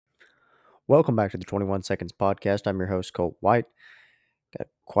Welcome back to the 21 Seconds Podcast. I'm your host, Colt White. Got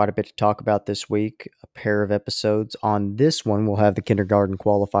quite a bit to talk about this week, a pair of episodes. On this one, we'll have the kindergarten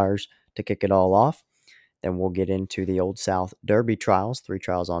qualifiers to kick it all off. Then we'll get into the Old South Derby trials, 3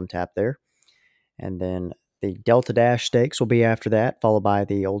 trials on tap there. And then the Delta Dash Stakes will be after that, followed by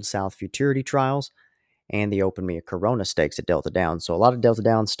the Old South Futurity trials and the Open Me a Corona Stakes at Delta Downs. So a lot of Delta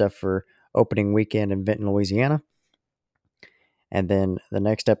Downs stuff for opening weekend in Vinton, Louisiana. And then the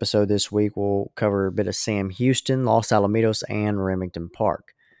next episode this week will cover a bit of Sam Houston, Los Alamitos, and Remington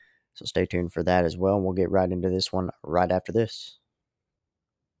Park. So stay tuned for that as well. And we'll get right into this one right after this.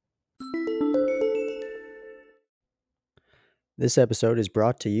 This episode is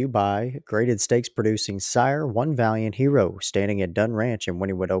brought to you by graded stakes producing sire One Valiant Hero, standing at Dunn Ranch in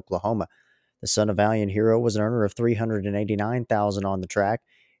Wynnewood, Oklahoma. The son of Valiant Hero was an earner of $389,000 on the track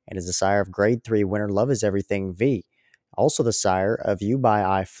and is the sire of Grade 3 winner Love Is Everything V. Also the sire of You By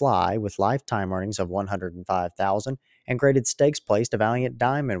I Fly with lifetime earnings of $105,000 and graded stakes placed a Valiant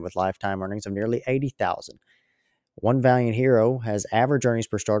Diamond with lifetime earnings of nearly $80,000. One Valiant Hero has average earnings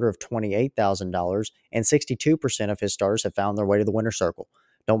per starter of $28,000, and 62% of his starters have found their way to the winner's circle.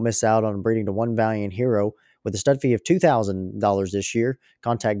 Don't miss out on breeding to One Valiant Hero with a stud fee of $2,000 this year.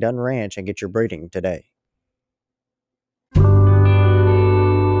 Contact Dunn Ranch and get your breeding today.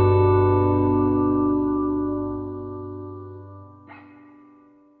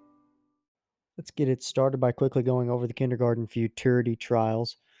 Let's get it started by quickly going over the kindergarten futurity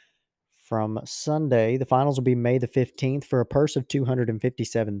trials. From Sunday, the finals will be May the 15th for a purse of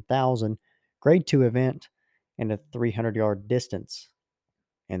 $257,000, grade 2 event, and a 300-yard distance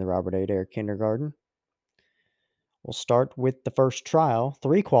in the Robert A. Dare Kindergarten. We'll start with the first trial,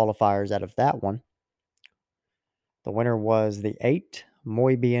 3 qualifiers out of that one. The winner was the 8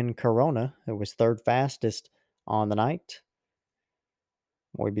 Muy Bien Corona. It was third fastest on the night.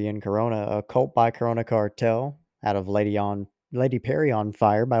 Muy Bien Corona, a colt by Corona Cartel out of Lady Perry on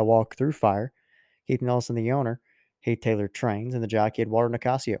Fire by Walk Through Fire. Keith Nelson, the owner. Heath Taylor trains, and the jockey Eduardo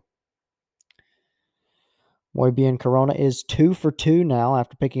Nicasio. Muy Bien Corona is 2 for 2 now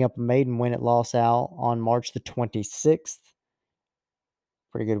after picking up a maiden win at Los Al on March the 26th.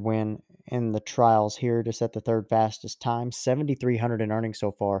 Pretty good win in the trials here to set the third fastest time. 7,300 in earnings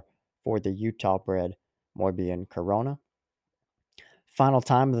so far for the Utah bred Muy Bien Corona. Final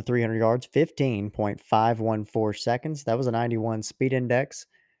time of the 300 yards, 15.514 seconds. That was a 91 speed index,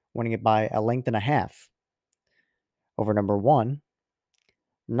 winning it by a length and a half. Over number 1,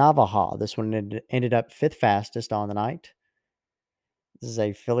 Navaja. This one ended up 5th fastest on the night. This is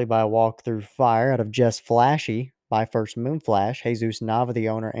a filly by Walk Through Fire out of Just Flashy by First Moonflash. Jesus Nava, the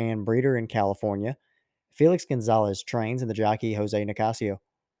owner and breeder in California. Felix Gonzalez trains, and the jockey Jose Nicasio.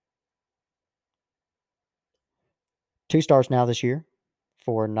 2 starts now this year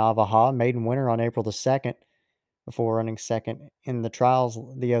for Navaja. Maiden winner on April the 2nd before running second in the trials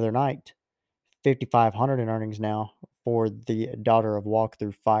the other night. 5,500 in earnings now for the daughter of Walk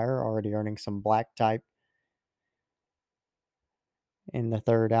Through Fire, already earning some black type in the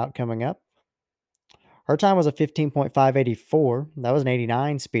third out coming up. Her time was a 15.584. That was an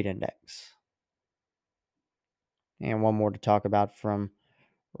 89 speed index. And one more to talk about from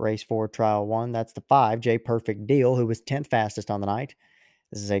race 4, trial 1. That's the 5, J Perfect Deal, who was 10th fastest on the night.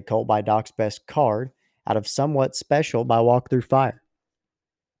 This is a colt by Doc's Best Card out of Somewhat Special by Walk Through Fire.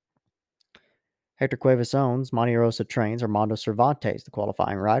 Hector Cuevas owns, Monte Rosa trains, Armando Cervantes, the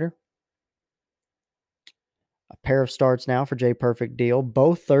qualifying rider. A pair of starts now for J Perfect Deal,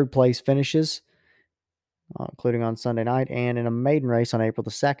 both third place finishes, including on Sunday night, and in a maiden race on April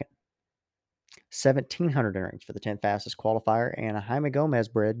the 2nd. 1,700 earnings for the 10th fastest qualifier, and a Jaime Gomez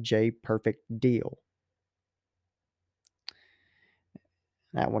bred J Perfect Deal.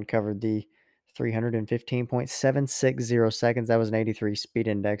 That one covered the 315.760 seconds. That was an 83 speed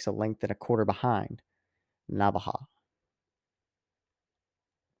index, a length and a quarter behind Navaja.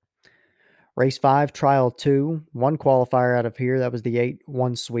 Race 5, trial 2, 1 qualifier out of here. That was the 8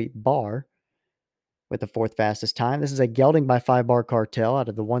 One Sweet Bar with the 4th fastest time. This is a gelding by 5 Bar Cartel out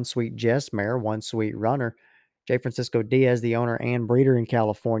of the One Sweet Jess mare, One Sweet Runner. J. Francisco Diaz, the owner and breeder in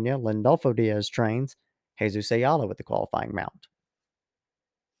California. Lindolfo Diaz trains. Jesus Ayala with the qualifying mount.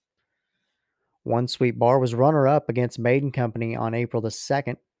 One Sweet Bar was runner-up against Maiden Company on April the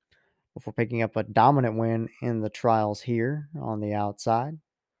 2nd before picking up a dominant win in the trials here on the outside.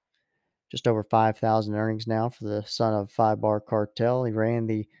 Just over 5,000 earnings now for the son of 5 Bar Cartel. He ran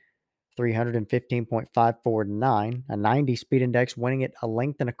the 315.549, a 90 speed index, winning it a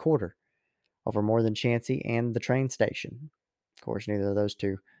length and a quarter over More Than Chancy and the train station. Of course, neither of those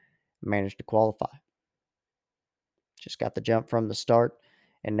two managed to qualify. Just got the jump from the start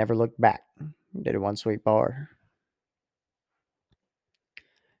and never looked back. Did a one sweet bar.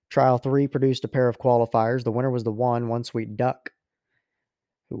 Trial 3 produced a pair of qualifiers. The winner was the one sweet duck,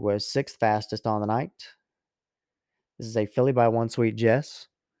 who was 6th fastest on the night. This is a filly by One Sweet Jess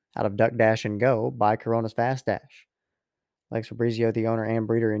out of Duck Dash and Go by Corona's Fast Dash. Lex Fabrizio, the owner and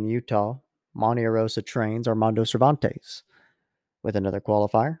breeder in Utah. Monte Rosa trains Armando Cervantes with another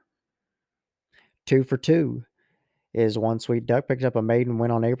qualifier. 2 for 2 is One Sweet Duck. Picked up a maiden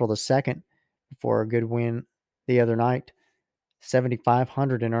win on April the 2nd before a good win the other night.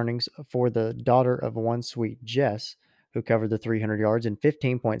 7,500 in earnings for the daughter of One Sweet Jess, who covered the 300 yards in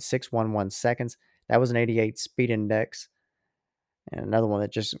 15.611 seconds. That was an 88 speed index. And another one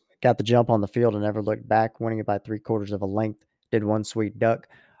that just got the jump on the field and never looked back, winning it by 3/4 of a length, did One Sweet Duck.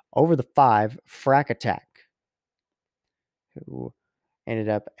 Over the 5, Frack Attack, who ended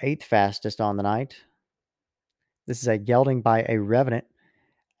up 8th fastest on the night. This is a gelding by a Revenant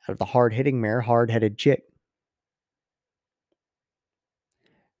out of the hard-hitting mare, Hard-Headed Chick.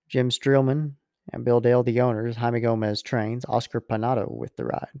 Jim Streelman and Bill Dale, the owners. Jaime Gomez trains. Oscar Panato with the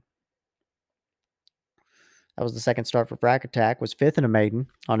ride. That was the second start for Frack Attack. Was 5th in a maiden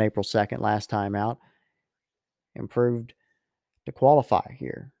on April 2nd, last time out. Improved to qualify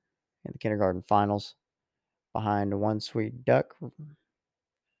here in the kindergarten finals behind One Sweet Duck.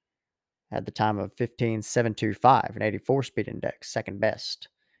 Had the time of 15.725, an 84 speed index, second best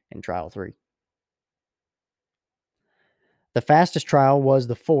in trial 3. The fastest trial was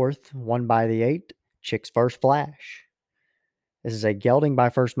the 4th, won by the 8, Chick's First Flash. This is a gelding by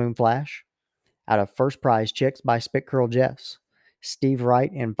First Moon Flash out of First Prize Chicks by Spit Curl Jess. Steve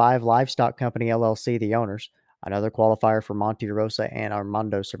Wright and 5 Livestock Company LLC, the owners. Another qualifier for Monte Rosa and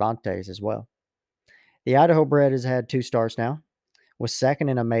Armando Cervantes as well. The Idaho bred has had 2 starts now. Was 2nd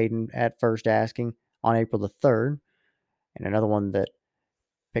in a maiden at first asking on April the 3rd. And another one that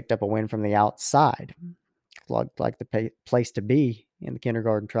picked up a win from the outside. Looked like the place to be in the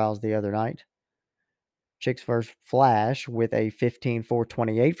kindergarten trials the other night. Chick's First Flash with a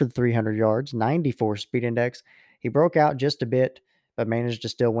 15.428 for the 300 yards, 94 speed index. He broke out just a bit, but managed to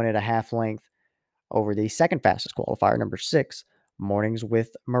still win at a half length over the second fastest qualifier, number 6, Mornings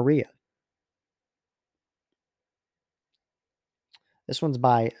with Maria. This one's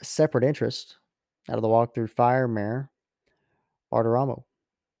by Separate Interest out of the Walkthrough Fire mare, Barteramo.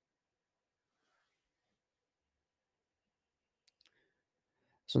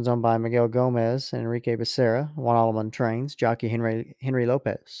 This one's owned by Miguel Gomez and Enrique Becerra. Juan Aleman trains. Jockey Henry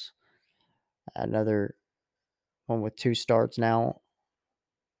Lopez. Another one with 2 starts now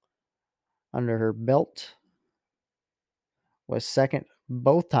under her belt. Was 2nd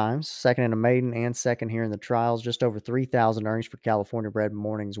both times. 2nd in a maiden and 2nd here in the trials. Just over 3,000 earnings for California bred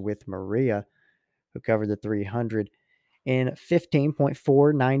Mornings with Maria, who covered the 300 in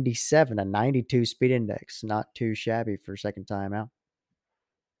 15.497, a 92 speed index. Not too shabby for second time out.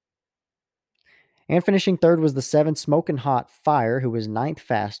 And finishing 3rd was the 7 Smokin' Hot Fire, who was 9th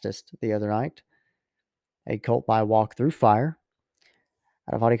fastest the other night. A colt by Walkthrough Fire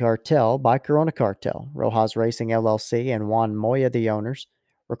out of Audi Cartel by Corona Cartel. Rojas Racing LLC and Juan Moya, the owners.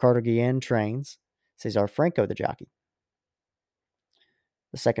 Ricardo Guillen trains. Cesar Franco, the jockey.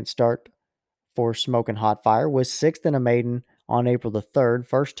 The second start for Smokin' Hot Fire was 6th in a maiden on April the 3rd.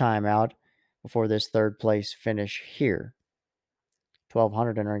 First time out before this 3rd place finish here.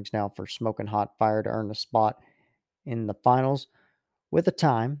 1,200 in earnings now for Smokin' Hot Fire to earn a spot in the finals with a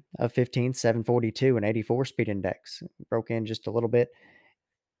time of 15.742, an 84 speed index. Broke in just a little bit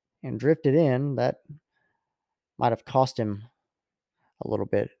and drifted in. That might have cost him a little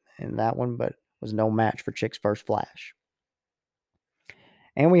bit in that one, but was no match for Chick's First Flash.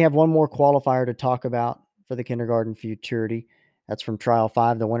 And we have one more qualifier to talk about for the kindergarten futurity. That's from Trial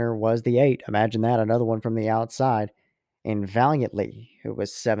 5. The winner was the 8. Imagine that, another one from the outside. In Valiantly, who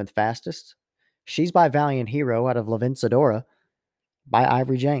was 7th fastest. She's by Valiant Hero out of La Vencedora by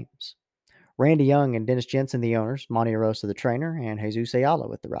Ivory James. Randy Young and Dennis Jensen, the owners. Monte Rosa, the trainer, and Jesus Ayala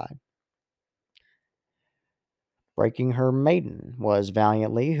with the ride. Breaking her maiden was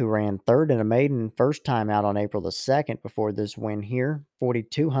Valiantly, who ran 3rd in a maiden first time out on April the 2nd before this win here.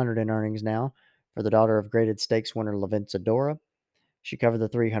 4,200 in earnings now for the daughter of graded stakes winner La Vencedora. She covered the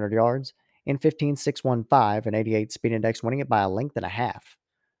 300 yards in 15.615, an 88 speed index, winning it by a length and a half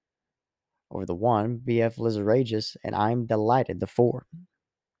over the 1, BF Lizaragus, and I'm Delighted, the 4.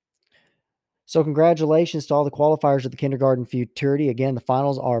 So congratulations to all the qualifiers of the kindergarten futurity. Again, the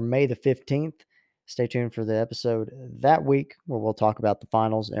finals are May the 15th. Stay tuned for the episode that week where we'll talk about the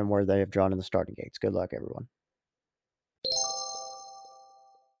finals and where they have drawn in the starting gates. Good luck, everyone.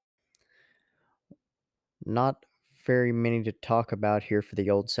 Not very many to talk about here for the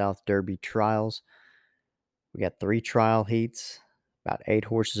Old South Derby trials. We got 3 trial heats, about 8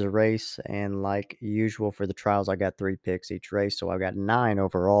 horses a race, and like usual for the trials, I got 3 picks each race, so I've got 9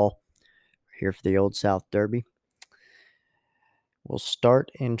 overall here for the Old South Derby. We'll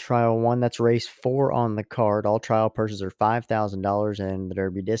start in trial 1. That's race 4 on the card. All trial purses are $5,000 and the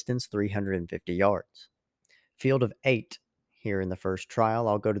Derby distance 350 yards. Field of 8 here in the first trial.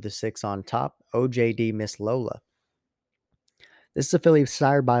 I'll go to the 6 on top, OJD Miss Lola. This is a filly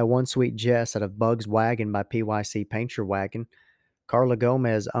sired by One Sweet Jess out of Bugs Wagon by PYC Paint Your Wagon. Carla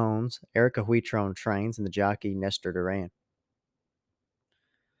Gomez owns, Erica Huitron trains, and the jockey Nestor Duran.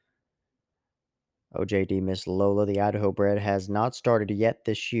 OJD Miss Lola, the Idaho bred, has not started yet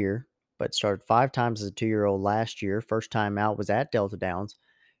this year, but started 5 times as a 2-year-old last year. First time out was at Delta Downs.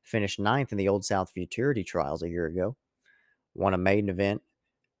 Finished 9th in the Old South Futurity trials a year ago. Won a maiden event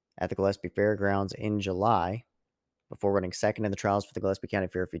at the Gillespie Fairgrounds in July before running 2nd in the trials for the Gillespie County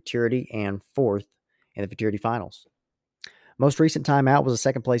Fair Futurity and 4th in the Futurity Finals. Most recent time out was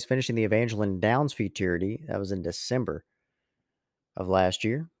a 2nd place finish in the Evangeline Downs Futurity. That was in December of last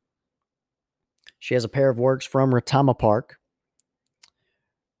year. She has a pair of works from Retama Park.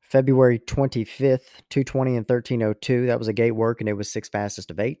 February 25th, 220 and 1302. That was a gate work, and it was 6th fastest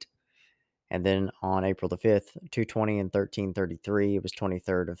of 8. And then on April the 5th, 220 and 1333. It was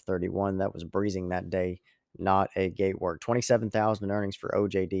 23rd of 31. That was breezing that day, not a gate work. 27,000 in earnings for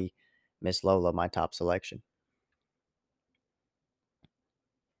OJD Miss Lola, my top selection.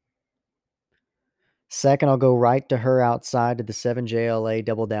 Second, I'll go right to her outside to the 7 JLA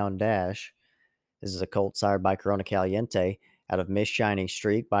Double Down Dash. This is a colt sired by Corona Caliente out of Miss Shining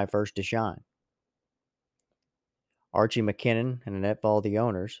Streak by First to Shine. Archie McKinnon and Annette Ball, the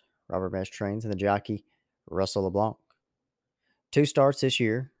owners. Robert Mesh trains, and the jockey Russell LeBlanc. 2 starts this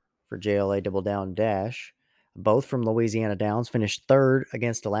year for JLA Double Down Dash, both from Louisiana Downs. Finished 3rd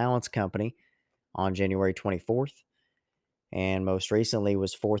against Allowance Company on January 24th, and most recently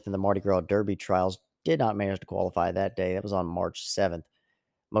was 4th in the Mardi Gras Derby trials. Did not manage to qualify that day. That was on March 7th.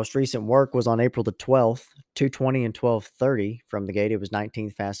 Most recent work was on April the 12th, 220 and 1230 from the gate. It was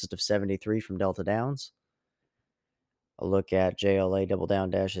 19th fastest of 73 from Delta Downs. A look at JLA Double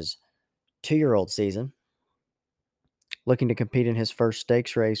Down Dash's 2-year-old season. Looking to compete in his first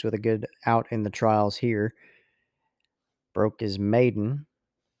stakes race with a good out in the trials here. Broke his maiden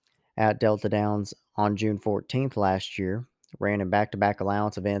at Delta Downs on June 14th last year. Ran in back-to-back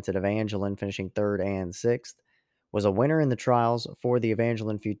allowance events at Evangeline, finishing 3rd and 6th. Was a winner in the trials for the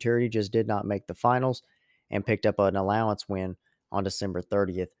Evangeline Futurity, just did not make the finals, and picked up an allowance win on December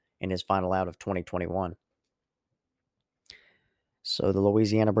 30th in his final out of 2021. So the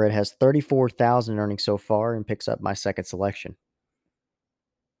Louisiana bred has 34,000 earnings so far and picks up my second selection.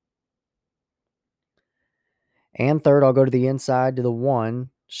 And third, I'll go to the inside to the 1,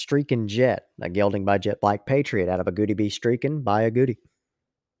 Streakin' Jet, a gelding by Jet Black Patriot out of a Goody Bee Streakin' by a Goody.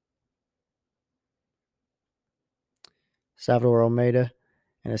 Salvador Almeida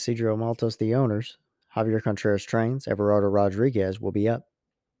and Isidro Maltos, the owners. Javier Contreras trains. Everardo Rodriguez will be up.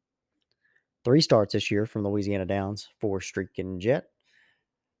 3 starts this year from Louisiana Downs for Streakin' Jet.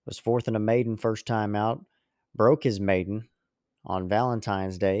 Was 4th in a maiden first time out. Broke his maiden on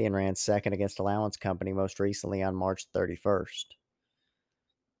Valentine's Day and ran 2nd against Allowance Company most recently on March 31st.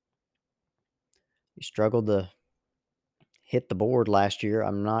 He struggled to hit the board last year.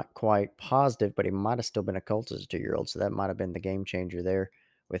 I'm not quite positive, but he might have still been a colt as a 2-year-old, so that might have been the game changer there.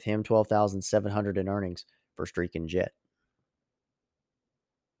 With him, 12,700 in earnings for Streakin' Jet.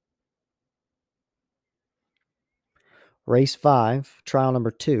 Race 5, trial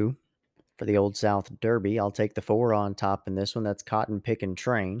number 2 for the Old South Derby. I'll take the 4 on top in this one. That's Cotton Pickin'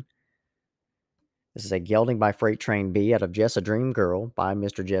 Train. This is a gelding by Freight Train B out of Jess a Dream Girl by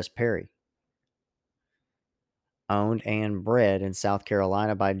Mr. Jess Perry. Owned and bred in South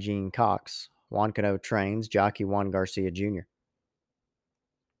Carolina by Gene Cox. Juan Cano trains, jockey Juan Garcia Jr.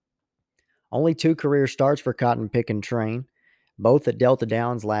 Only 2 career starts for Cotton Pickin' Train, both at Delta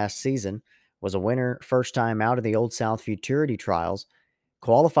Downs last season. Was a winner first time out of the Old South Futurity trials.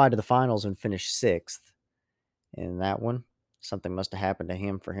 Qualified to the finals and finished 6th in that one. Something must have happened to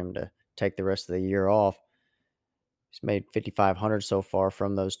him for him to take the rest of the year off. He's made 5,500 so far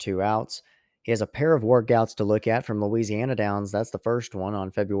from those 2 outs. He has a pair of workouts to look at from Louisiana Downs. That's the first one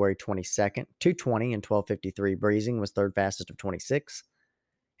on February 22nd. 220 and 1253 breezing was 3rd fastest of 26.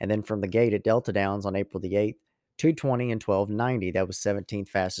 And then from the gate at Delta Downs on April the 8th, 220 and 1290. That was 17th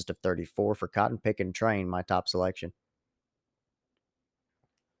fastest of 34 for Cotton Pickin' Train, my top selection.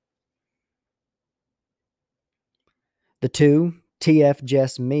 The 2, TF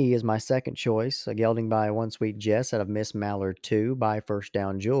Jess Me is my second choice. A gelding by One Sweet Jess out of Miss Mallard 2 by First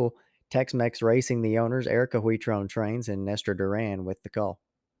Down Jewel. Tex-Mex Racing, the owners, Erica Huitron Trains, and Nestor Duran with the call.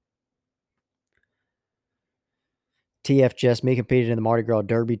 TF Jess Me competed in the Mardi Gras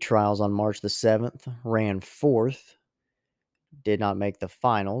Derby trials on March the 7th, ran 4th, did not make the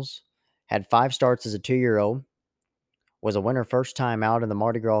finals, had 5 starts as a 2-year-old, was a winner first time out in the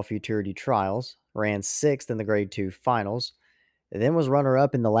Mardi Gras Futurity trials, ran 6th in the Grade 2 finals, then was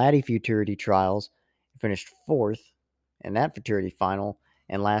runner-up in the Laddie Futurity trials, finished 4th in that Futurity final,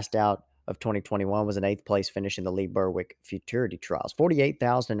 and last out of 2021 was an 8th place finish in the Lee Berwick Futurity trials.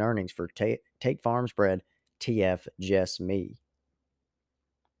 $48,000 in earnings for Tate Farms bred TF Jess Me.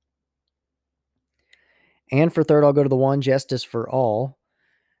 And for third, I'll go to the one Justice for All.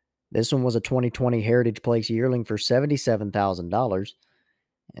 This one was a 2020 Heritage Place yearling for $77,000.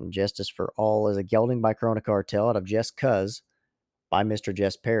 And Justice for All is a gelding by Corona Cartel out of Jess Cuz by Mr.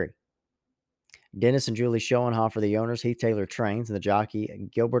 Jess Perry. Dennis and Julie Schoenhofer, the owners, Heath Taylor Trains, and the jockey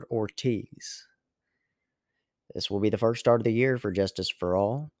Gilbert Ortiz. This will be the first start of the year for Justice for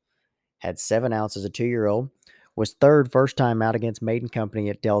All. Had 7 outs as a 2-year-old. Was third first time out against Maiden Company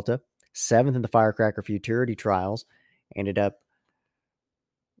at Delta. 7th in the Firecracker Futurity trials. Ended up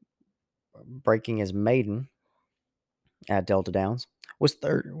breaking his maiden at Delta Downs. Was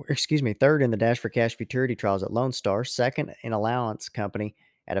third in the Dash for Cash Futurity trials at Lone Star. 2nd in Allowance Company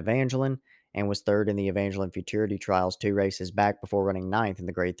at Evangeline. And was 3rd in the Evangeline Futurity trials 2 races back before running 9th in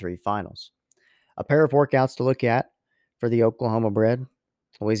the Grade 3 finals. A pair of workouts to look at for the Oklahoma bred.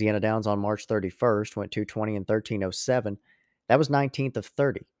 Louisiana Downs on March 31st went 220 and 13:07. That was 19th of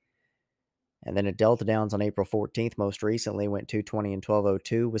 30. And then at Delta Downs on April 14th, most recently, went 220 and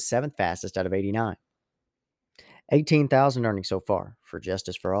 12:02, was 7th fastest out of 89. 18,000 earnings so far for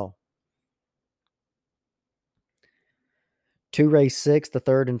Justice for All. 2 race 6, the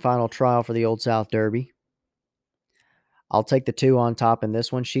third and final trial for the Old South Derby. I'll take the 2 on top in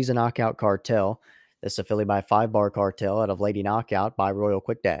this one. She's a Knockout Cartel. This is a filly by 5 Bar Cartel out of Lady Knockout by Royal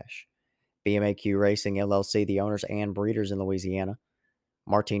Quick Dash. BMAQ Racing LLC, the owners and breeders in Louisiana.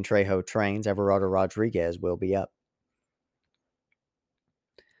 Martin Trejo Trains, Everardo Rodriguez will be up.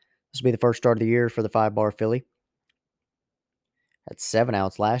 This will be the first start of the year for the 5 Bar filly. Had 7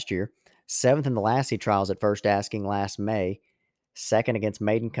 outs last year. 7th in the Lassie trials at First Asking last May. 2nd against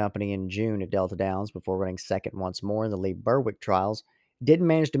Maiden Company in June at Delta Downs before running 2nd once more in the Lee Berwick trials. Didn't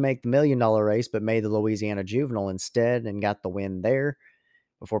manage to make the $1 million race, but made the Louisiana Juvenile instead and got the win there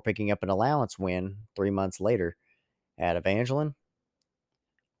before picking up an allowance win 3 months later at Evangeline.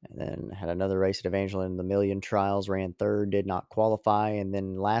 And then had another race at Evangeline in the Million trials, ran 3rd, did not qualify. And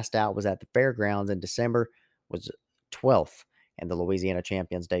then last out was at the Fairgrounds in December, was 12th in the Louisiana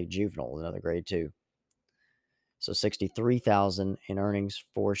Champions Day Juvenile, another Grade 2. So 63,000 in earnings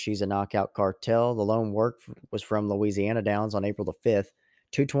for She's a Knockout Cartel. The lone work was from Louisiana Downs on April the 5th.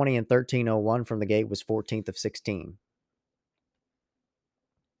 220 and 13:01 from the gate, was 14th of 16.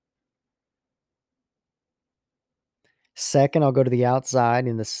 Second, I'll go to the outside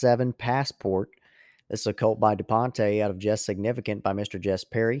in the 7 Passport. This is a colt by DuPonte out of Jess Significant by Mr. Jess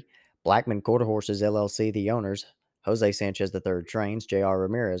Perry. Blackman Quarter Horses LLC, the owners. Jose Sanchez III trains. J.R.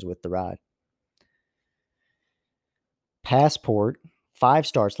 Ramirez with the ride. Passport, 5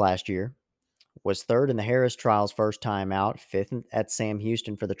 starts last year. Was 3rd in the Harris trials first time out. 5th at Sam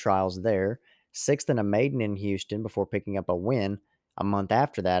Houston for the trials there. 6th in a maiden in Houston before picking up a win a month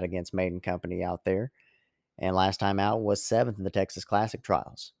after that against Maiden Company out there. And last time out was 7th in the Texas Classic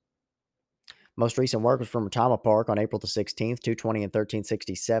trials. Most recent work was from Retama Park on April the 16th, 220 and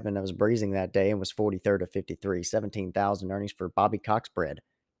 13:67. I was breezing that day and was 43rd of 53. 17,000 earnings for Bobby Cox bred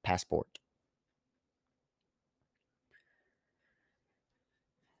Passport.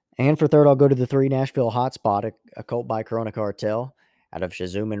 And for third, I'll go to the 3 Nashville Hotspot, a colt by Corona Cartel out of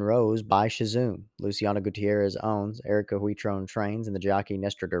Shazoom and Rose by Shazoom. Luciano Gutierrez owns, Erica Huitron trains, and the jockey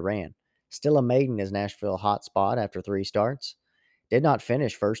Nestor Duran. Still a maiden is Nashville Hotspot after 3 starts. Did not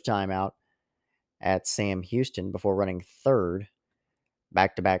finish first time out at Sam Houston before running 3rd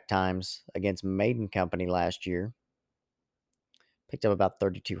back-to-back times against Maiden Company last year. Picked up about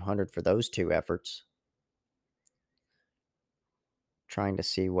 3,200 for those 2 efforts. Trying to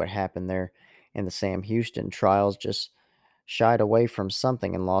see what happened there in the Sam Houston trials. Just shied away from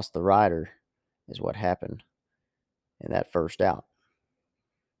something and lost the rider is what happened in that first out.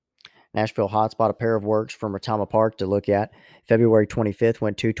 Nashville Hotspot, a pair of works from Retama Park to look at. February 25th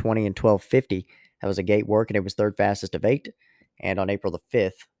went 220 and 12:50. That was a gate work, and it was 3rd fastest of 8. And on April the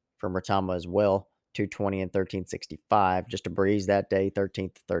 5th from Retama as well, 220 and 13:65. Just a breeze that day,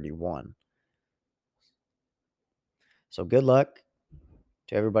 13th to 31. So good luck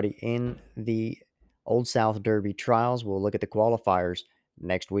To everybody in the Old South Derby trials, we'll look at the qualifiers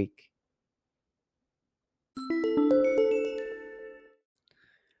next week.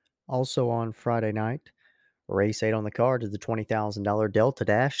 Also on Friday night, race 8 on the card is the $20,000 Delta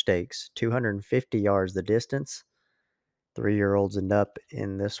Dash Stakes, 250 yards the distance. 3-year-olds end up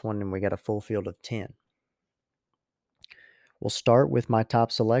in this one, and we got a full field of 10. We'll start with my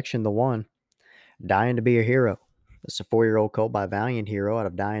top selection, the one, Dying to Be a Hero. It's a 4-year-old colt by Valiant Hero out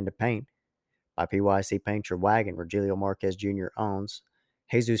of Dying to Paint by PYC Paint Your Wagon. Rogelio Marquez Jr. owns.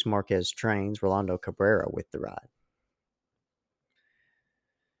 Jesus Marquez trains. Rolando Cabrera with the ride.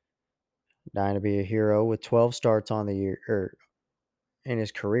 Dying to Be a Hero with 12 starts on the year, or in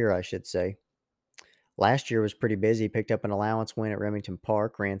his career, I should say. Last year was pretty busy. Picked up an allowance win at Remington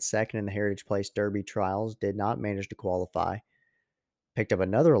Park, ran second in the Heritage Place Derby trials, did not manage to qualify. Picked up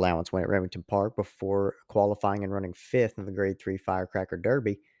another allowance win at Remington Park before qualifying and running fifth in the Grade 3 Firecracker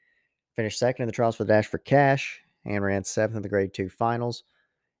Derby. Finished second in the trials for the Dash for Cash and ran seventh in the Grade 2 finals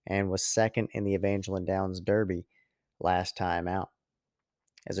and was second in the Evangeline Downs Derby last time out.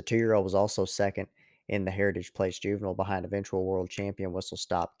 As a 2-year-old, was also second in the Heritage Place Juvenile behind eventual world champion Whistle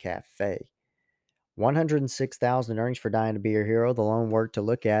Stop Cafe. 106,000 earnings for Dying to Be Your Hero. The lone work to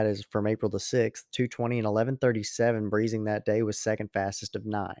look at is from April the 6th, 2:20 and 11:37, breezing that day was second fastest of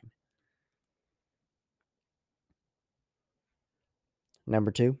 9.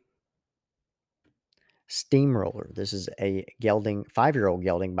 Number 2, Steamroller. This is a gelding, 5-year-old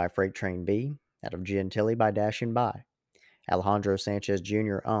gelding by Freight Train B out of Gentilly by Dash and By. Alejandro Sanchez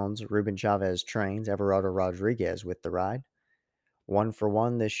Jr. owns. Ruben Chavez trains. Everardo Rodriguez with the ride. 1 for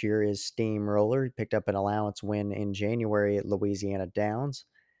 1 this year is Steamroller. He picked up an allowance win in January at Louisiana Downs.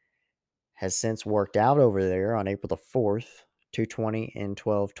 Has since worked out over there on April the 4th, 2:20 and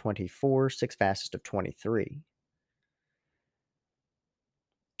 12:24, 6th fastest of 23.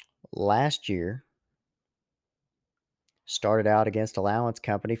 Last year, started out against Allowance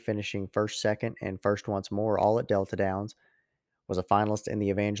Company, finishing first, second, and first once more, all at Delta Downs. Was a finalist in the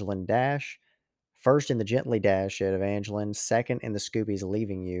Evangeline Dash, first in the Gently Dash at Evangeline, second in the Scooby's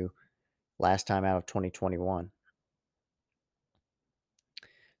Leaving You, last time out of 2021.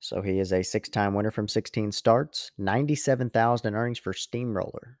 So he is a 6-time winner from 16 starts, 97,000 in earnings for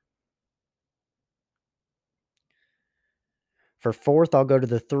Steamroller. For fourth, I'll go to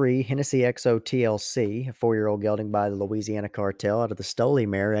the 3, Hennessy XO TLC, a 4-year-old gelding by the Louisiana Cartel out of the Stoley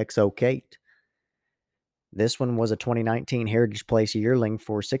mare XO Kate. This one was a 2019 Heritage Place yearling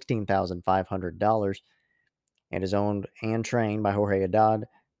for $16,500 and is owned and trained by Jorge Haddad.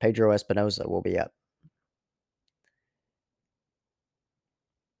 Pedro Espinoza will be up.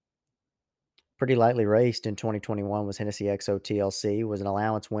 Pretty lightly raced in 2021 was Hennessy XO TLC, was an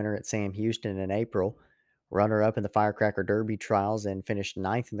allowance winner at Sam Houston in April, runner-up in the Firecracker Derby trials, and finished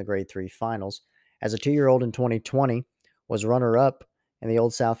 9th in the Grade 3 finals. As a 2-year-old in 2020, was runner-up in the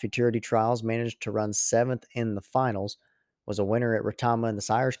Old South Futurity trials, managed to run 7th in the finals, was a winner at Retama in the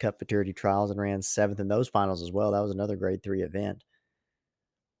Sires Cup Futurity trials, and ran 7th in those finals as well. That was another Grade 3 event.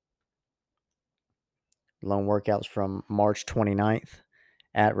 Lone workouts from March 29th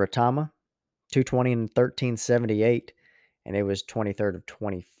at Retama, 2:20 and 13:78, and it was 23rd of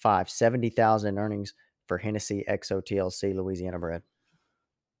 25. 70,000 in earnings for Hennessy XO TLC Louisiana bred.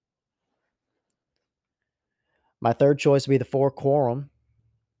 My third choice would be the 4 Quorum,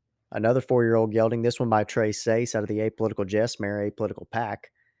 another 4-year-old gelding. This one by Trey Sace out of the Apolitical Jess mare, Apolitical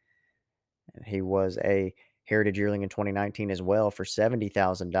Pack. And he was a Heritage yearling in 2019 as well for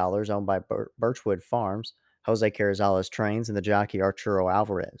 $70,000, owned by Birchwood Farms. Jose Carrizales trains, and the jockey Arturo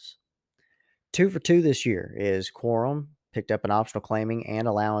Alvarez. 2 for 2 this year is Quorum. Picked up an optional claiming and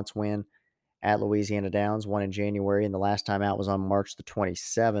allowance win at Louisiana Downs, won in January, and the last time out was on March the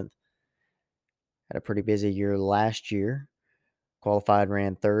 27th. Had a pretty busy year last year. Qualified,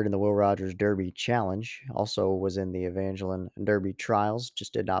 ran third in the Will Rogers Derby Challenge. Also was in the Evangeline Derby Trials.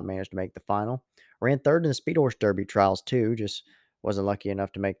 Just did not manage to make the final. Ran third in the Speed Horse Derby Trials too. Just wasn't lucky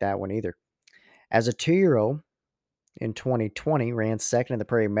enough to make that one either. As a 2-year-old in 2020, ran second in the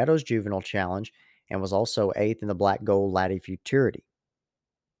Prairie Meadows Juvenile Challenge and was also 8th in the Black Gold Laddie Futurity.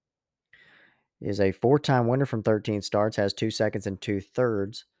 Is a 4-time winner from 13 starts, has 2 seconds and 2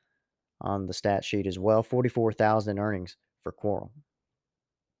 thirds on the stat sheet as well. 44,000 in earnings for Quorum.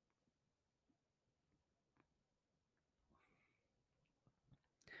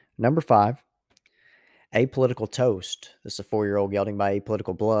 Number 5, Apolitical Toast. This is a 4-year-old gelding by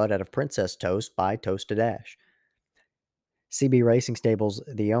Apolitical Blood out of Princess Toast by Toast to Dash. CB Racing Stables,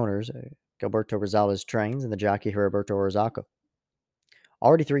 the owners, Gilberto Rosales trains, and the jockey Heriberto Rosaco.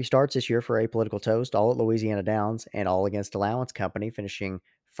 Already 3 starts this year for Apolitical Toast, all at Louisiana Downs and all against Allowance Company, finishing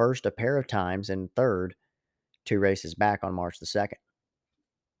first a pair of times and third 2 races back on March the 2nd.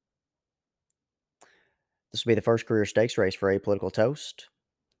 This will be the first career stakes race for Apolitical Toast.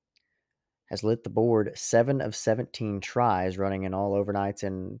 Has lit the board 7 of 17 tries, running in all overnights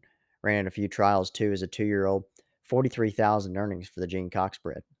and ran in a few trials too as a 2-year-old. 43,000 earnings for the Gene Cox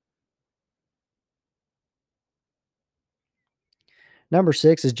bred. Number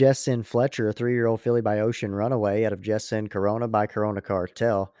 6 is Jess Sin Fletcher, a 3-year-old filly by Ocean Runaway out of Jess Sin Corona by Corona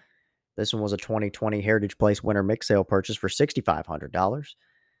Cartel. This one was a 2020 Heritage Place winner mix sale purchase for $6,500.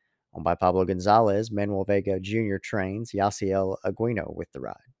 Owned by Pablo Gonzalez, Manuel Vega Jr. trains, Yasiel Aguino with the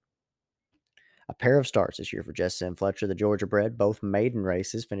ride. A pair of starts this year for Jess Sin Fletcher, the Georgia bred, both maiden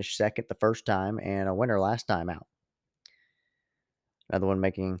races, finished second the first time and a winner last time out. Another one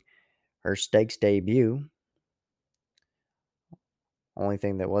making her stakes debut. Only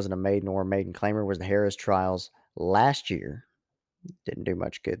thing that wasn't a maiden or a maiden claimer was the Harris Trials last year. Didn't do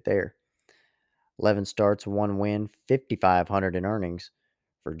much good there. 11 starts, 1 win, 5,500 in earnings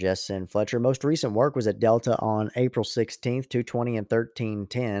for Jess Sin Fletcher. Most recent work was at Delta on April 16th, 220 and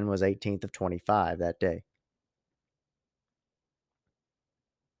 1310, was 18th of 25 that day.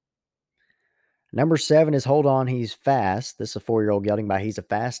 Number 7 is Hold On, He's Fast. This is a 4-year-old gelding by He's a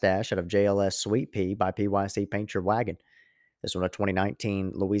Fast Dash out of JLS Sweet Pea by PYC Paint Your Wagon. This one a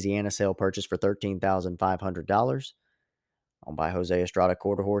 2019 Louisiana sale purchase for $13,500. Owned by Jose Estrada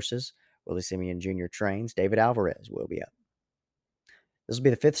Quarter Horses. Willie Simeon Jr. trains. David Alvarez will be up. This will be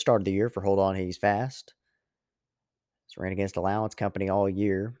the 5th start of the year for Hold On, He's Fast. This ran against Allowance Company all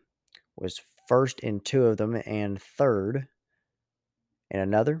year. Was first in 2 of them and third in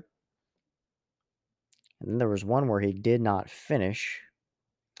another. And then there was one where he did not finish,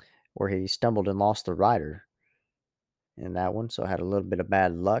 where he stumbled and lost the rider in that one, so I had a little bit of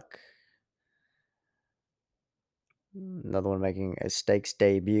bad luck. Another one making a stakes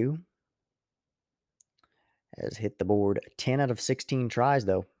debut. Has hit the board 10 out of 16 tries,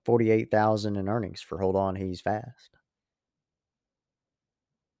 though. 48,000 in earnings for Hold On, He's Fast.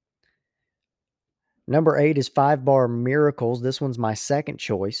 Number 8 is 5 Bar Miracles. This one's my second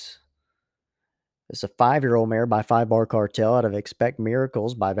choice. It's a 5-year-old mare by 5 Bar Cartel out of Expect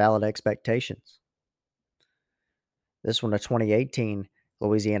Miracles by Valid Expectations. This one a 2018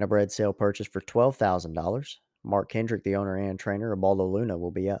 Louisiana bred sale purchase for $12,000. Mark Kendrick, the owner and trainer of Baldo Luna,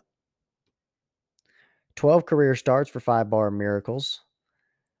 will be up. 12 career starts for 5 Bar Miracles.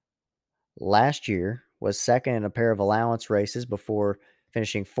 Last year was second in a pair of allowance races before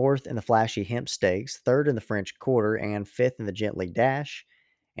finishing 4th in the Flashy Hemp Stakes, 3rd in the French Quarter, and 5th in the Gently Dash.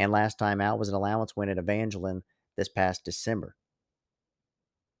 And last time out was an allowance win at Evangeline this past December.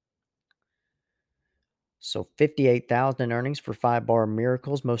 So 58,000 in earnings for 5 Bar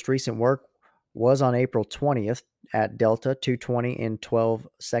Miracles. Most recent work was on April 20th at Delta, 220 in 12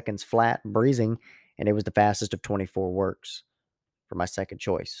 seconds flat, breezing, and it was the fastest of 24 works for my second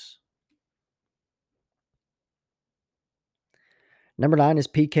choice. Number 9 is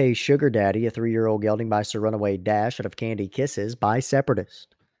PK Sugar Daddy, a 3-year-old gelding by Sir Runaway Dash out of Candy Kisses by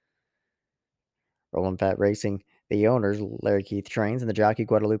Separatist. Rolling Fat Racing, the owners, Larry Keith trains, and the jockey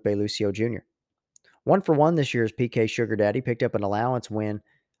Guadalupe Lucio Jr. 1 for 1 this year's PK Sugar Daddy picked up an allowance win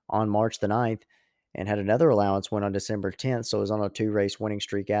on March the 9th and had another allowance win on December 10th, so is on a 2-race winning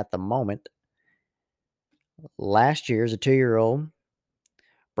streak at the moment. Last year, as a 2-year-old,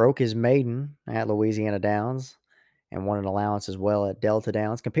 broke his maiden at Louisiana Downs and won an allowance as well at Delta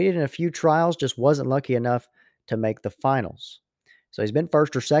Downs. Competed in a few trials, just wasn't lucky enough to make the finals. So he's been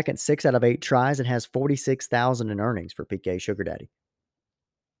first or second 6 out of 8 tries and has 46,000 in earnings for PK Sugar Daddy.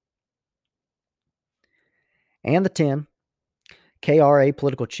 And the 10, KR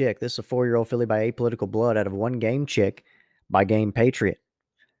Apolitical Chick. This is a 4-year-old filly by Apolitical Blood out of One Game Chick by Game Patriot.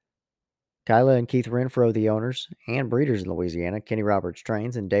 Kyla and Keith Renfro, the owners and breeders in Louisiana. Kenny Roberts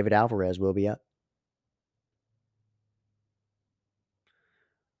trains, and David Alvarez will be up.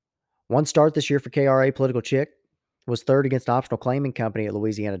 1 start this year for KRA Political Chick. Was 3rd against Optional Claiming Company at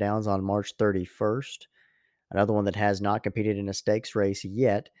Louisiana Downs on March 31st. Another one that has not competed in a stakes race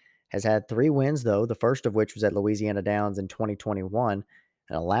yet. Has had 3 wins, though, the first of which was at Louisiana Downs in 2021.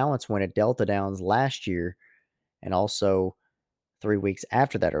 An allowance win at Delta Downs last year. And also 3 weeks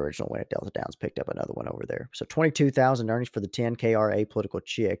after that original win at Delta Downs, picked up another one over there. So 22,000 earnings for the 10 KRA Political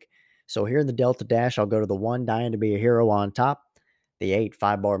Chick. So here in the Delta Dash, I'll go to the 1, Dying to Be a Hero on top. The 8,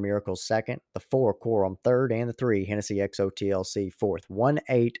 5 Bar Miracles second. The 4, Quorum third. And the 3, Hennessy XOTLC fourth.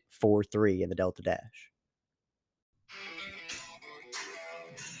 1-8-4-3 in the Delta Dash.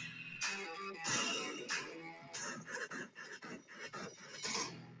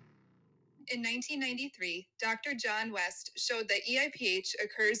 In 1993, Dr. John West showed that EIPH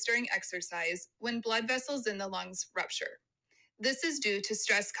occurs during exercise when blood vessels in the lungs rupture. This is due to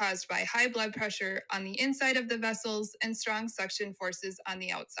stress caused by high blood pressure on the inside of the vessels and strong suction forces on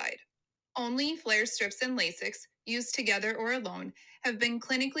the outside. Only flare strips and Lasix, used together or alone, have been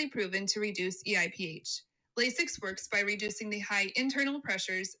clinically proven to reduce EIPH. Lasix works by reducing the high internal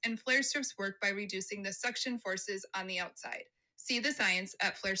pressures, and flare strips work by reducing the suction forces on the outside. See the science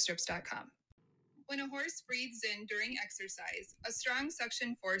at flarestrips.com. When a horse breathes in during exercise, a strong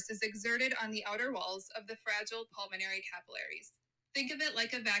suction force is exerted on the outer walls of the fragile pulmonary capillaries. Think of it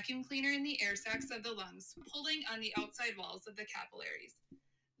like a vacuum cleaner in the air sacs of the lungs, pulling on the outside walls of the capillaries.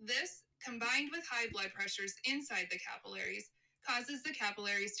 This, combined with high blood pressures inside the capillaries, causes the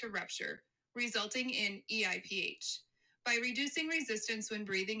capillaries to rupture, resulting in EIPH. By reducing resistance when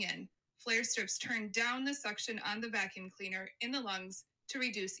breathing in, flare strips turn down the suction on the vacuum cleaner in the lungs to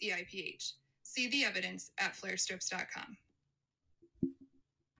reduce EIPH. See the evidence at flarestrips.com.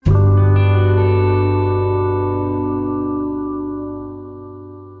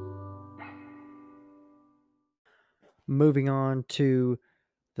 Moving on to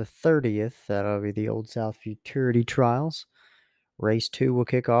the 30th, that'll be the Old South Futurity Trials. Race 2 will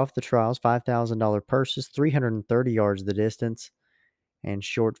kick off the trials, $5,000 purses, 330 yards the distance, and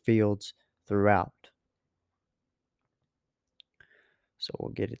short fields throughout. So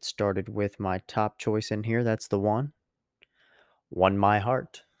we'll get it started with my top choice in here. That's the one. Won My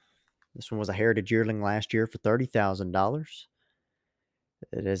Heart. This one was a Heritage Yearling last year for $30,000.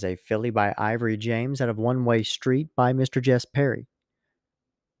 It is a filly by Ivory James out of One Way Street by Mr. Jess Perry.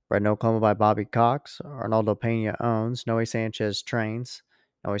 Bred in Oklahoma by Bobby Cox. Arnaldo Pena owns. Noe Sanchez trains.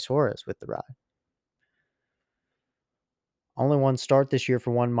 Noe Suarez with the ride. Only one start this year for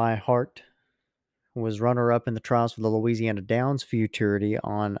One My Heart. Was runner-up in the trials for the Louisiana Downs Futurity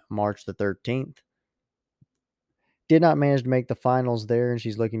on March the 13th. Did not manage to make the finals there, and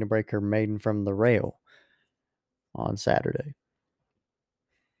she's looking to break her maiden from the rail on Saturday.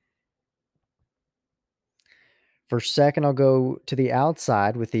 For second, I'll go to the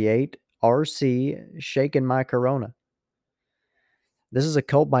outside with the 8, RC Shakin' My Corona. This is a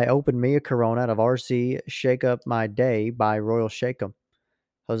colt by Open Me a Corona out of RC Shake Up My Day by Royal Shake'em.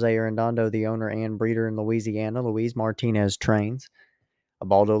 Jose Arredondo, the owner and breeder in Louisiana. Luis Martinez trains.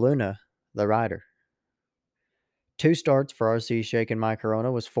 Abaldo Luna, the rider. 2 starts for RC Shakin' My Corona,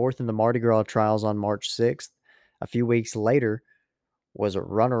 was 4th in the Mardi Gras trials on March 6th. A few weeks later, was a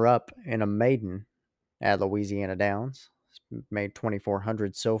runner-up in a maiden at Louisiana Downs. Made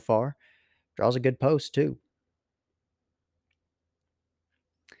 2,400 so far. Draws a good post, too.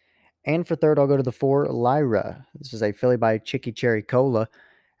 And for third, I'll go to the 4, Lyra. This is a filly by Chicky Cherry Cola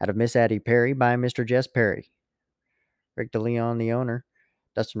out of Miss Addie Perry by Mr. Jess Perry. Rick DeLeon, the owner.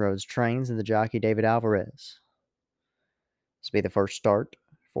 Dustin Rhodes trains, and the jockey David Alvarez. This will be the first start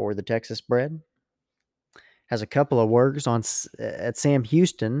for the Texas bred. Has a couple of works at Sam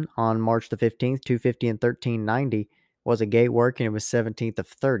Houston on March the 15th, 250 and 1390 was a gate work, and it was 17th of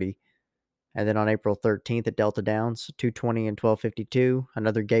 30. And then on April 13th at Delta Downs, 220 and 1252,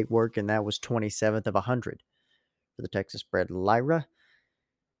 another gate work, and that was 27th of 100 for the Texas bred Lyra.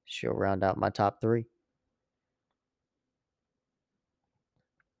 She'll round out my top 3.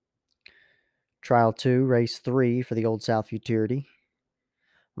 Trial 2, race 3 for the Old South Futurity.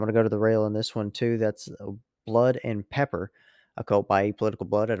 I'm going to go to the rail in this one, too. That's Blood and Pepper, a colt by Apolitical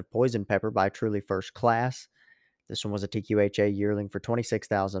Blood out of Poison Pepper by Truly First Class. This one was a TQHA yearling for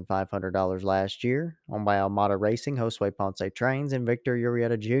 $26,500 last year. Owned by Almada Racing, Josue Ponce trains, and Victor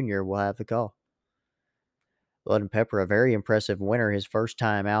Urieta Jr. will have the call. Blood and Pepper, a very impressive winner his first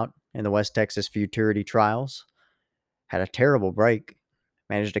time out in the West Texas Futurity Trials. Had a terrible break.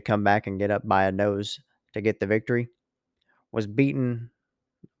 Managed to come back and get up by a nose to get the victory. Was beaten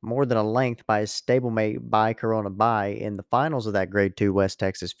more than a length by his stablemate by Corona By in the finals of that Grade 2 West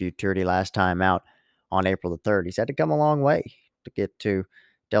Texas Futurity last time out on April the 3rd. He's had to come a long way to get to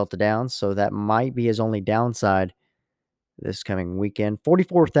Delta Downs, so that might be his only downside this coming weekend.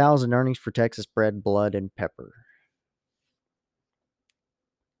 44,000 earnings for Texas bred Blood and Pepper.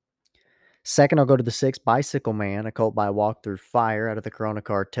 Second, I'll go to the 6, Bicycle Man, a colt by Walk Through Fire out of the Corona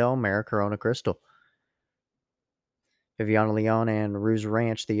Cartel mare, Corona Crystal. Viviana Leon and Ruse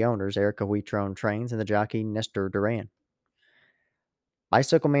Ranch, the owners, Erica Huitron trains, and the jockey Nestor Duran.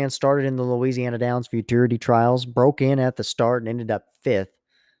 Bicycle Man started in the Louisiana Downs Futurity Trials, broke in at the start, and ended up 5th.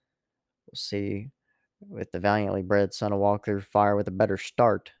 We'll see with the valiantly bred son of Walk Through Fire with a better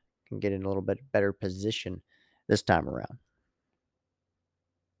start, can get in a little bit better position this time around.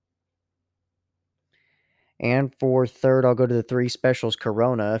 And for third, I'll go to the 3 Specials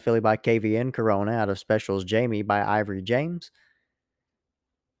Corona, filly by KVN Corona out of Specials Jamie by Ivory James.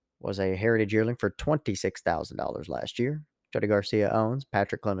 Was a Heritage Yearling for $26,000 last year. Jody Garcia owns,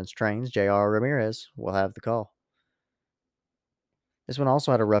 Patrick Clemens trains, J.R. Ramirez will have the call. This one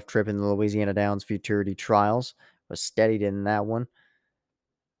also had a rough trip in the Louisiana Downs Futurity Trials. Was steadied in that one.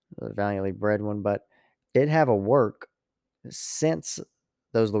 The valiantly bred one, but did have a work since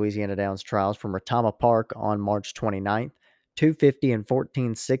those Louisiana Downs trials from Retama Park on March 29th. 250 and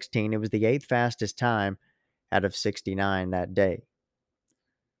 14:16. It was the 8th fastest time out of 69 that day.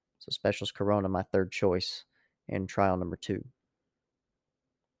 So Specials Corona, my third choice in trial number 2.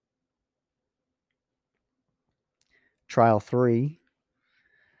 Trial 3.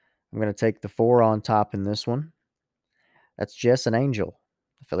 I'm going to take the 4 on top in this one. That's Jess and Angel.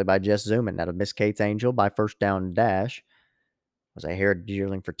 Filly by Jess Zuman out of Miss Kate's Angel by First Down Dash. Was a Heritage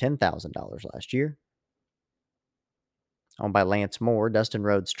Yearling for $10,000 last year. Owned by Lance Moore, Dustin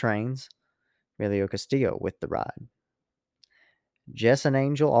Rhodes trains. Emilio Castillo with the ride. Jess and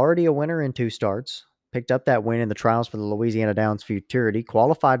Angel, already a winner in 2 starts. Picked up that win in the trials for the Louisiana Downs Futurity.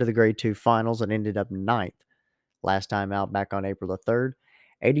 Qualified to the Grade 2 finals and ended up 9th. Last time out back on April the 3rd.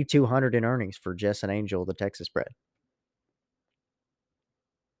 $8,200 in earnings for Jess and Angel, the Texas bred.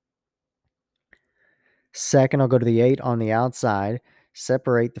 Second, I'll go to the 8 on the outside.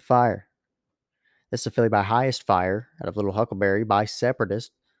 Separate the Fire. This is a filly by Highest Fire out of Little Huckleberry by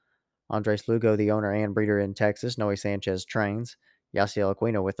Separatist. Andres Lugo, the owner and breeder in Texas. Noe Sanchez trains. Yasiel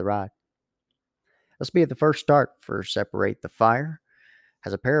Aquino with the ride. This will be at the first start for Separate the Fire.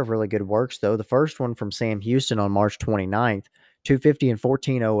 Has a pair of really good works, though. The first one from Sam Houston on March 29th. 250 and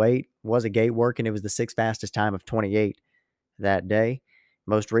 14:08 was a gate work, and it was the 6th fastest time of 28 that day.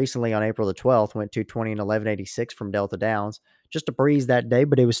 Most recently on April the 12th, went 220 and 11:86 from Delta Downs. Just a breeze that day,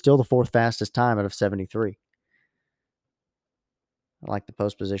 but it was still the 4th fastest time out of 73. I like the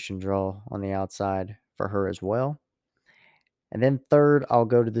post position draw on the outside for her as well. And then third, I'll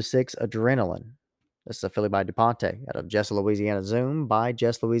go to the 6 Adrenaline. This is a filly by DuPonte out of Jess Louisiana Zoom by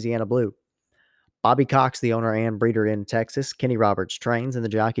Jess Louisiana Blue. Bobby Cox, the owner and breeder in Texas. Kenny Roberts trains, and the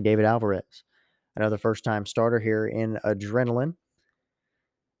jockey David Alvarez. Another first-time starter here in Adrenaline.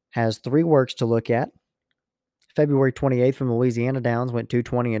 Has 3 works to look at. February 28th from Louisiana Downs went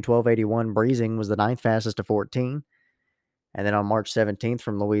 220 and 12:81. Breezing was the 9th fastest to 14. And then on March 17th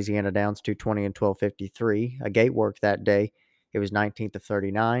from Louisiana Downs, 220 and 12:53. A gate work that day. It was 19th of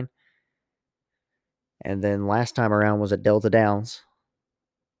 39. And then last time around was at Delta Downs,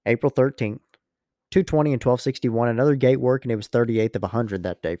 April 13th. 220 and 12:61. Another gate work, and it was 38th of 100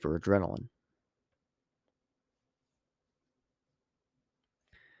 that day for Adrenaline.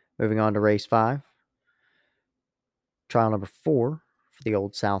 Moving on to race 5. Trial number 4 for the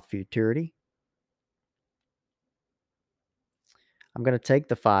Old South Futurity. I'm going to take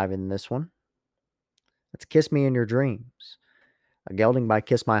the 5 in this one. That's Kiss Me in Your Dreams. A gelding by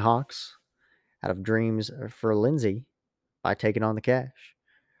Kiss My Hawks out of Dreams for Lindsay by Taking on the Cash.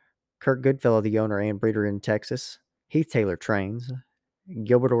 Kirk Goodfellow, the owner and breeder in Texas. Heath Taylor trains.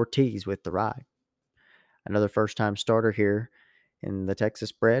 Gilbert Ortiz with the ride. Another first-time starter here in the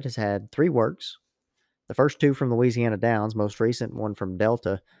Texas bred has had 3 works. The first 2 from Louisiana Downs, most recent one from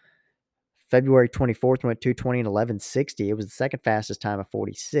Delta. February 24th went 220 and 11:60. It was the 2nd fastest time of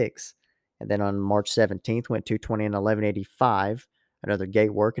 46. And then on March 17th went 220 and 11:85. Another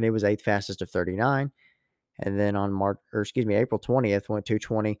gate work, and it was 8th fastest of 39. And then on April 20th went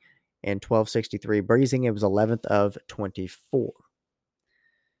 220 and 12:63 breezing. It was 11th of 24.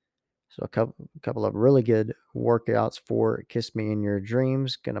 So a couple of really good workouts for Kiss Me in Your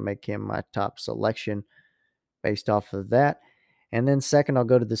Dreams. Going to make him my top selection based off of that. And then second, I'll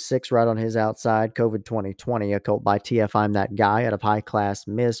go to the 6 right on his outside, COVID 2020, a colt by TF I'm That Guy out of High Class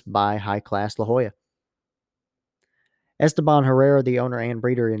Miss by High Class La Jolla. Esteban Herrera, the owner and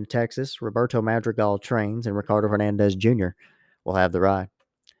breeder in Texas. Roberto Madrigal trains, and Ricardo Hernandez Jr. will have the ride.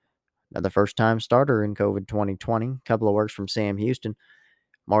 Another first-time starter in COVID 2020. Couple of works from Sam Houston.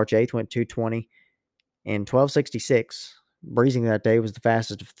 March 8th went 220 and 12:66. Breezing that day was the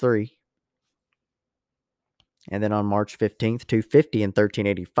fastest of 3. And then on March 15th, 250 and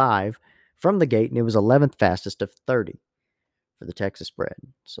 13:85 from the gate, and it was 11th fastest of 30 for the Texas bred.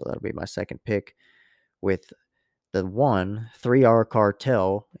 So that'll be my second pick with the 1 3R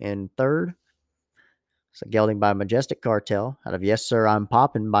Cartel in third. So gelding by Majestic Cartel out of Yes Sir I'm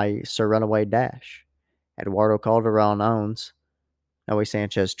Poppin' by Sir Runaway Dash. Eduardo Calderon owns. Noe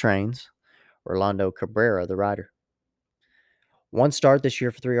Sanchez trains. Orlando Cabrera, the rider. 1 start this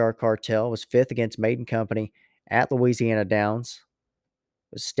year for 3R Cartel was 5th against Maiden Company at Louisiana Downs.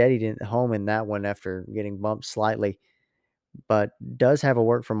 Was steadied in home in that one after getting bumped slightly, but does have a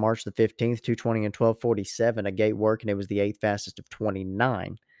work from March the 15th, 220 and 1247, a gate work, and it was the 8th fastest of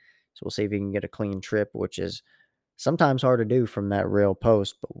 29. So we'll see if he can get a clean trip, which is sometimes hard to do from that rail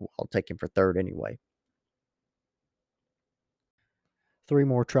post, but I'll take him for third anyway. 3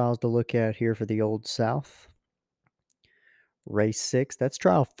 more trials to look at here for the Old South. Race 6, that's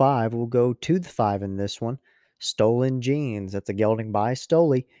trial 5. We'll go to the 5 in this one. Stolen Jeans. That's a gelding by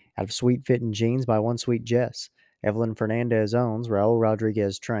Stoli out of Sweet Fitting Jeans by One Sweet Jess. Evelyn Fernandez owns. Raul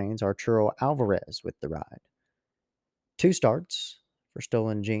Rodriguez trains. Arturo Alvarez with the ride. 2 starts for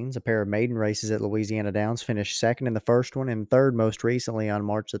Stolen Jeans. A pair of maiden races at Louisiana Downs. Finished second in the first one and third most recently on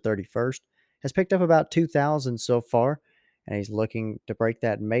March the 31st. Has picked up about 2,000 so far, and he's looking to break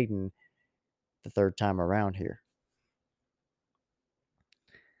that maiden the third time around here.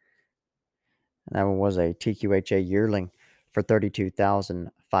 And that one was a TQHA yearling for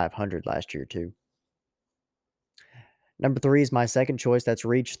 $32,500 last year, too. Number 3 is my second choice. That's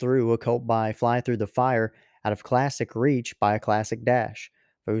Reach Through, a colt by Fly Through the Fire out of Classic Reach by a Classic Dash.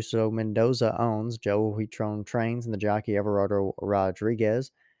 Fuso Mendoza owns. Joe Huitron trains and the jockey Everardo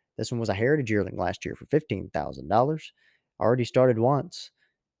Rodriguez. This one was a heritage yearling last year for $15,000. Already started once.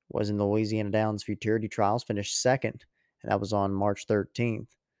 Was in the Louisiana Downs Futurity Trials. Finished second, and that was on March 13th.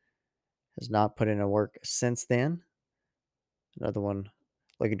 Has not put in a work since then. Another one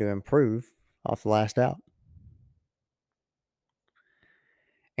looking to improve off the last out.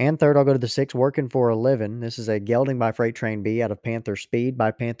 And third, I'll go to the 6, Working for a Living. This is a gelding by Freight Train B out of Panther Speed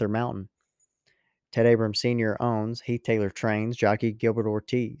by Panther Mountain. Ted Abrams Sr. owns. Heath Taylor trains. Jockey Gilbert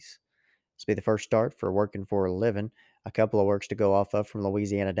Ortiz. This will be the first start for Working for a Living. A couple of works to go off of from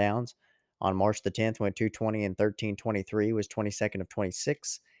Louisiana Downs. On March the 10th, went 220 and 1323, was 22nd of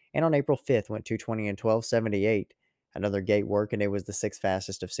 26. And on April 5th, went 220 and 1278. Another gate work, and it was the 6th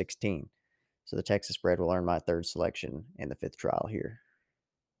fastest of 16. So the Texas bred will earn my third selection in the 5th trial here.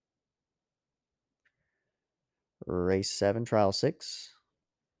 Race 7, trial 6.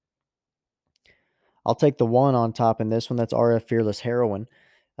 I'll take the 1 on top in this one. That's RF Fearless Heroine,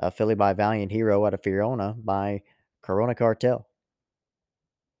 filly by Valiant Hero out of Fiona by Corona Cartel.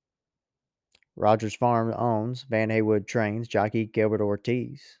 Rogers Farm owns. Van Haywood trains. Jockey Gilbert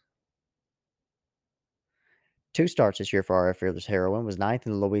Ortiz. 2 starts this year for RF Fearless Heroine. Was 9th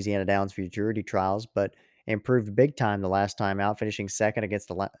in the Louisiana Downs Futurity Trials, but improved big time the last time out, finishing second against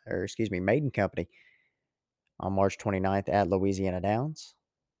the Maiden Company on March 29th at Louisiana Downs.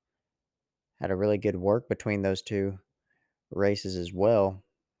 Had a really good work between those 2 races as well,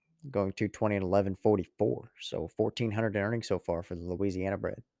 going 220 and 1144. So 1,400 in earnings so far for the Louisiana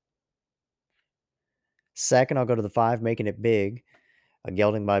bred. Second, I'll go to the 5, Making It Big. A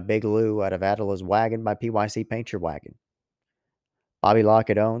gelding by Big Lou out of Attila's Wagon by PYC Paint Your Wagon. Bobby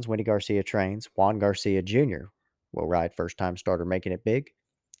Lockett owns. Wendy Garcia trains. Juan Garcia Jr. will ride first-time starter Making It Big.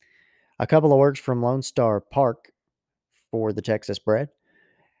 A couple of works from Lone Star Park for the Texas bred.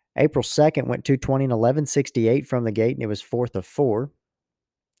 April 2nd went 220 and 1168 from the gate, and it was 4th of 4.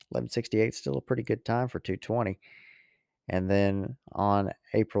 1168 still a pretty good time for 220. And then on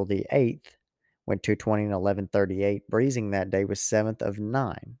April the 8th, went 220 and 1138. Breezing that day was 7th of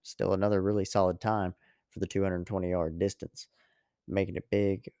 9. Still another really solid time for the 220-yard distance. Making It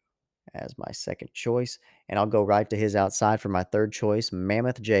Big as my second choice. And I'll go right to his outside for my third choice,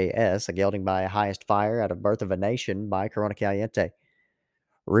 Mammoth JS, a gelding by Highest Fire out of Birth of a Nation by Corona Caliente.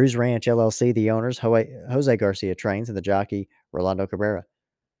 Ruse Ranch LLC, the owners, Jose Garcia trains, and the jockey, Rolando Cabrera.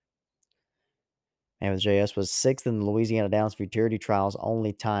 Mammoth JS was 6th in the Louisiana Downs Futurity Trials,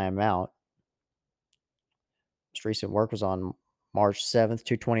 only time out. Most recent work was on March 7th,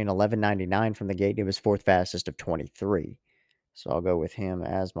 220 and 1199 from the gate. It was 4th fastest of 23. So I'll go with him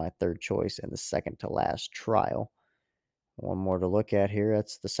as my third choice in the second to last trial. One more to look at here.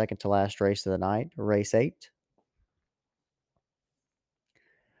 That's the second to last race of the night, race 8.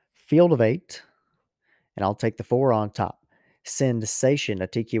 Field of 8. And I'll take the 4 on top. Sensation, a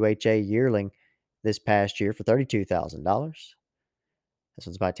TQHA yearling this past year for $32,000. This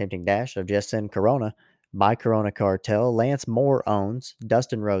one's by Tempting Dash of Jessen Corona by Corona Cartel. Lance Moore owns.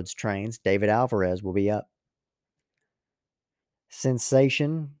 Dustin Rhodes trains. David Alvarez will be up.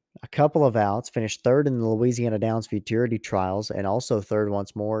 Sensation, a couple of outs, finished third in the Louisiana Downs Futurity Trials and also third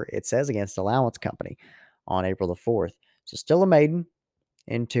once more, it says, against Allowance Company on April the 4th. So still a maiden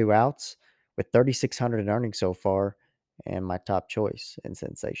in 2 outs with 3,600 in earnings so far, and my top choice in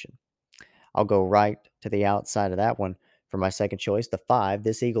Sensation. I'll go right to the outside of that one for my second choice, the 5.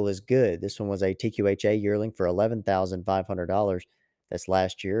 This Eagle is Good. This one was a TQHA yearling for $11,500. That's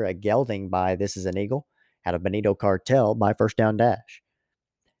last year. A gelding by This Is an Eagle out of Benito Cartel by First Down Dash.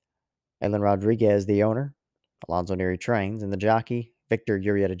 Alan Rodriguez, the owner. Alonzo Neri trains, and the jockey, Victor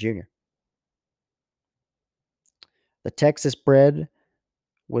Urieta Jr. The Texas bred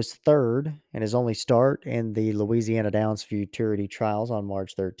was third in his only start in the Louisiana Downs Futurity Trials on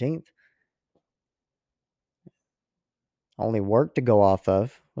March 13th. Only work to go off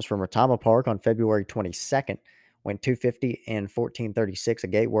of was from Retama Park on February 22nd. Went 250 and 1436 a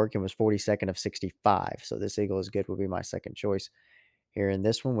gate work and was 42nd of 65. So this eagle is good, will be my second choice here in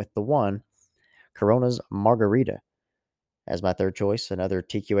this one with the one, Corona's Margarita. As my third choice, another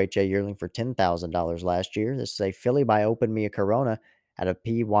TQHA yearling for $10,000 last year. This is a filly by Open Me a Corona out of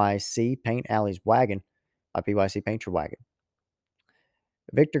PYC Paint Alley's Wagon by PYC Paint Your Wagon.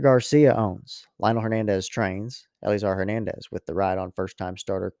 Victor Garcia owns. Lionel Hernandez trains. Elizar Hernandez with the ride on first-time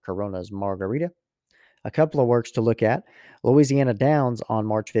starter Corona's Margarita. A couple of works to look at. Louisiana Downs on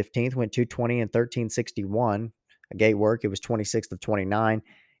March 15th went 220 and 1361. A gate work, it was 26th of 29.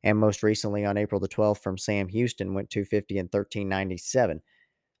 And most recently on April the 12th from Sam Houston went 250 and 1397.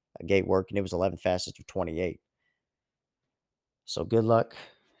 A gate work, and it was 11th fastest of 28. So good luck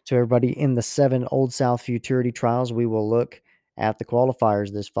to everybody in the 7 Old South Futurity Trials. We will look at the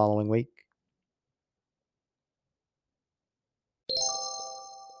qualifiers this following week.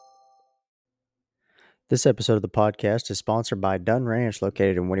 This episode of the podcast is sponsored by Dunn Ranch,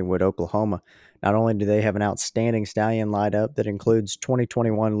 located in Wynnewood, Oklahoma. Not only do they have an outstanding stallion lineup that includes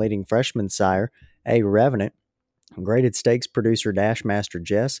 2021 leading freshman sire, A. Revenant, graded stakes producer Dashmaster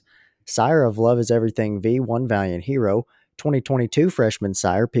Jess, sire of Love is Everything V, One Valiant Hero, 2022 freshman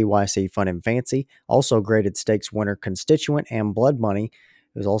sire PYC Fun and Fancy, also graded stakes winner Constituent, and Blood Money,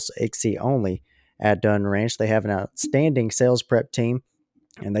 who's also ICSI only at Dunn Ranch. They have an outstanding sales prep team,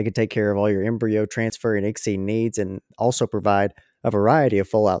 and they can take care of all your embryo transfer and ICSI needs and also provide a variety of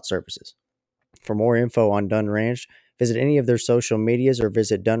full-out services. For more info on Dunn Ranch, visit any of their social medias or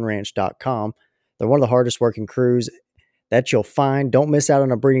visit dunranch.com. They're one of the hardest working crews that you'll find. Don't miss out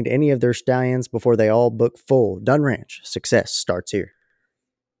on a breeding to any of their stallions before they all book full. Dunn Ranch, success starts here.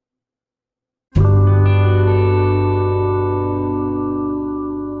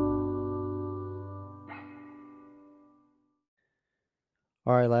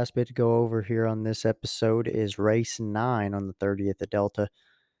 All right, last bit to go over here on this episode is race 9 on the 30th at Delta.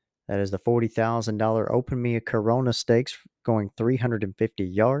 That is the $40,000 Open Me a Corona Stakes going 350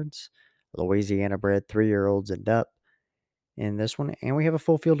 yards. Louisiana bred 3-year-olds and up in this one. And we have a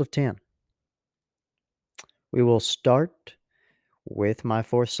full field of 10. We will start with my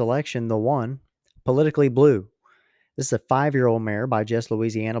fourth selection, the one, Politically Blue. This is a 5-year-old mare by Jess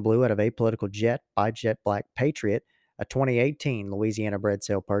Louisiana Blue out of Apolitical Jet by Jet Black Patriot, a 2018 Louisiana bred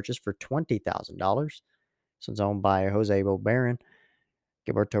sale purchase for $20,000. This one's owned by Jose Bobaron,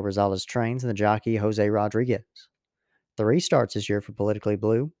 Gilberto Rosales trains, and the jockey Jose Rodriguez. 3 starts this year for Politically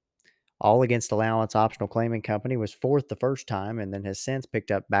Blue, all against Allowance Optional Claiming Company, was 4th the first time and then has since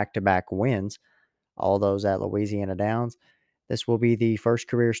picked up back-to-back wins, all those at Louisiana Downs. This will be the first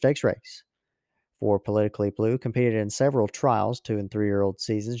career stakes race for Politically Blue. Competed in several trials, 2 and 3-year-old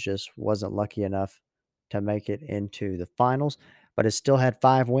seasons, just wasn't lucky enough to make it into the finals, but has still had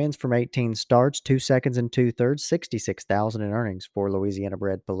 5 wins from 18 starts, 2 seconds and 2 thirds, $66,000 in earnings for Louisiana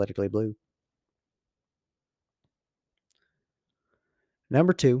bred Politically Blue.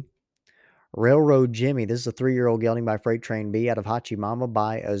 Number 2, Railroad Jimmy. This is a 3-year-old gelding by Freight Train B out of Hachimama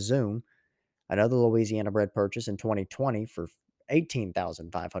by Azum, another Louisiana bred purchase in 2020 for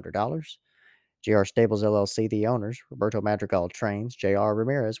 $18,500. JR Stables LLC, the owners, Roberto Madrigal trains, JR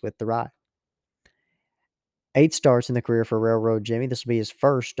Ramirez with the ride. 8 starts in the career for Railroad Jimmy. This will be his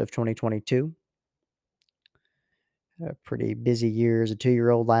first of 2022. A pretty busy year as a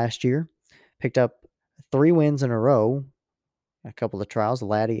 2-year-old last year. Picked up 3 wins in a row, a couple of trials, the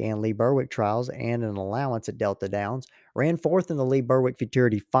Laddie and Lee Berwick trials, and an allowance at Delta Downs. Ran 4th in the Lee Berwick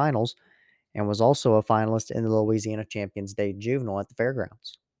Futurity Finals and was also a finalist in the Louisiana Champions Day Juvenile at the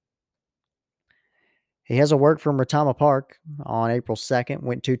Fairgrounds. He has a work from Retama Park on April 2nd,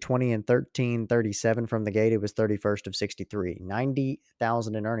 went 220 and 1337 from the gate. It was 31st of 63.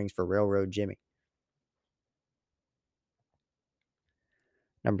 $90,000 in earnings for Railroad Jimmy.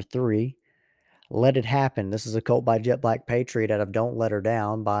 Number 3, Let It Happen. This is a colt by Jet Black Patriot out of Don't Let Her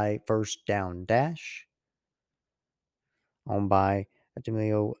Down by First Down Dash. Owned by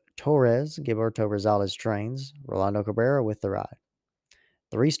Emilio Torres, Gilberto Rosales trains, Rolando Cabrera with the ride.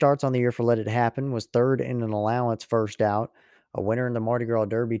 3 starts on the year for Let It Happen, was 3rd in an allowance first out, a winner in the Mardi Gras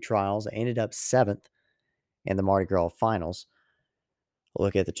Derby trials, ended up 7th in the Mardi Gras finals.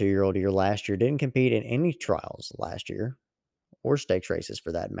 Look at the 2-year-old year last year, didn't compete in any trials last year, or stakes races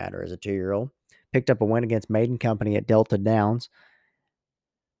for that matter as a 2-year-old. Picked up a win against Maiden Company at Delta Downs,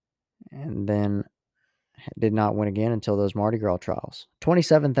 and then did not win again until those Mardi Gras trials.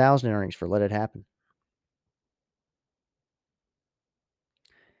 27,000 in earnings for Let It Happen.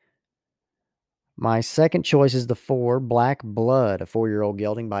 My second choice is the 4, Black Blood, a 4-year-old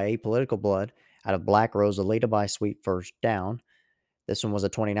gelding by Apolitical Blood out of Black Rosalita by Sweet First Down. This one was a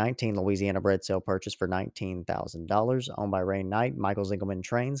 2019 Louisiana bred sale purchase for $19,000, owned by Ray Knight. Michael Zinkelman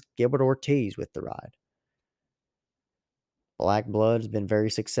trains. Gilbert Ortiz with the ride. Black Blood has been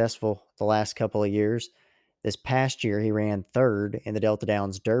very successful the last couple of years. This past year, he ran third in the Delta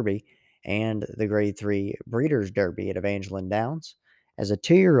Downs Derby and the Grade 3 Breeders' Derby at Evangeline Downs. As a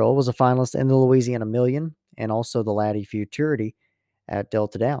 2-year-old, was a finalist in the Louisiana Million and also the Laddie Futurity at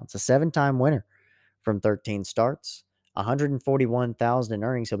Delta Downs. A 7-time winner from 13 starts, 141,000 in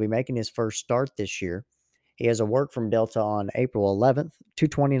earnings. He'll be making his first start this year. He has a work from Delta on April 11th.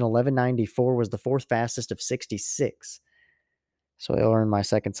 220 and 1194 was the fourth fastest of 66. So he'll earn my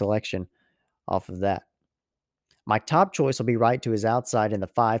second selection off of that. My top choice will be right to his outside in the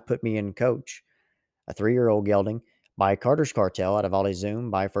 5, Put Me In Coach, a 3-year-old gelding by Carter's Cartel out of Ollie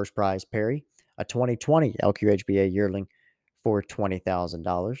Zoom by First Prize Perry, a 2020 LQHBA yearling for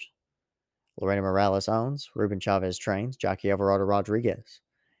 $20,000. Lorena Morales owns, Ruben Chavez trains, jockey Everardo Rodriguez.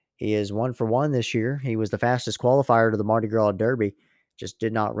 He is 1 for 1 this year. He was the fastest qualifier to the Mardi Gras Derby, just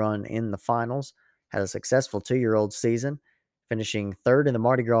did not run in the finals. Had a successful 2-year-old season, finishing 3rd in the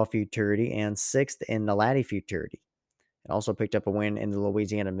Mardi Gras Futurity and 6th in the Laddie Futurity. And also picked up a win in the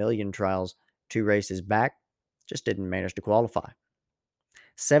Louisiana Million Trials 2 races back, just didn't manage to qualify.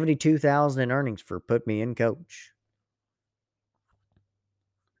 72,000 in earnings for Put Me In Coach.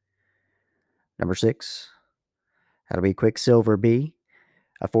 Number 6, that'll be Quicksilver B,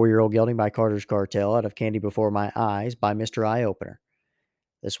 a 4-year-old gelding by Carter's Cartel out of Candy Before My Eyes by Mr. Eye Opener.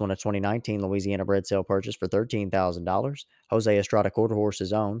 This one a 2019 Louisiana bred sale purchase for $13,000. Jose Estrada Quarter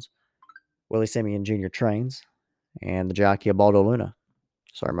Horses owns, Willie Simeon Jr. trains, and the jockey Abaldo Luna.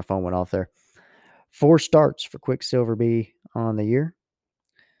 Sorry, my phone went off there. 4 starts for Quicksilver B on the year.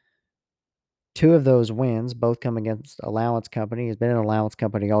 2 of those wins, both come against Allowance Company. He's been in Allowance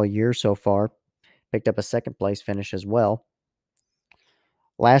Company all year so far. Picked up a second place finish as well.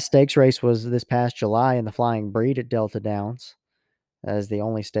 Last stakes race was this past July in the Flying Breed at Delta Downs. That is the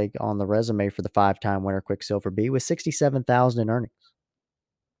only stake on the resume for the 5-time winner Quicksilver B with 67,000 in earnings.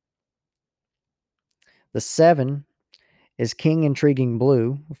 The 7 is King Intriguing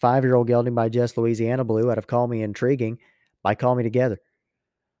Blue, a 5-year-old gelding by Jess Louisiana Blue out of Call Me Intriguing by Call Me Together.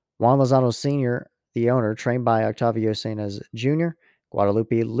 Juan Lozano Sr., the owner, trained by Octavio Sanas Jr.,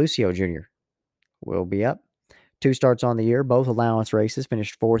 Guadalupe Lucio Jr. will be up. 2 starts on the year, both allowance races,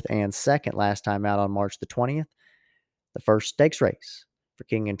 finished 4th and 2nd last time out on March the 20th. The first stakes race for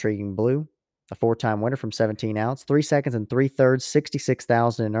King Intriguing Blue, a 4-time winner from 17 outs, 3 seconds and 3/3,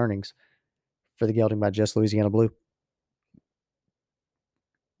 66,000 in earnings for the gelding by Just Louisiana Blue.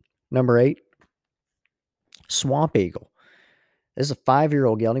 Number 8, Swamp Eagle. This is a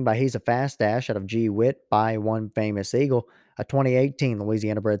 5-year-old gelding by He's a Fast Dash out of G. Witt by One Famous Eagle, a 2018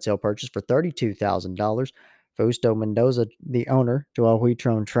 Louisiana bred sale purchase for $32,000. Fausto Mendoza, the owner, Joel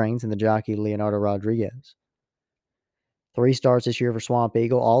Huitron trains, and the jockey Leonardo Rodriguez. 3 starts this year for Swamp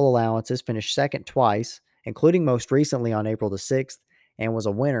Eagle, all allowances, finished 2nd twice, including most recently on April the 6th, and was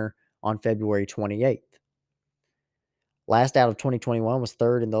a winner on February 28th. Last out of 2021 was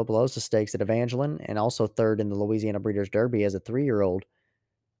 3rd in the Opelosa Stakes at Evangeline, and also 3rd in the Louisiana Breeders' Derby as a 3-year-old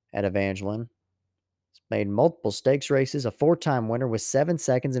at Evangeline. He's made multiple stakes races, a 4-time winner with 7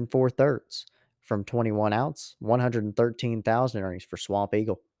 seconds and 4/3 from 21 outs, 113,000 earnings for Swamp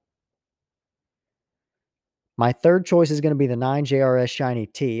Eagle. My third choice is going to be the 9 JRS Shiny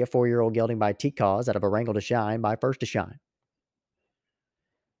T, a 4-year-old gelding by T-Cause out of A Wrangle to Shine by First to Shine.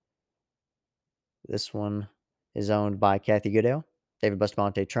 This one is owned by Kathy Goodale. David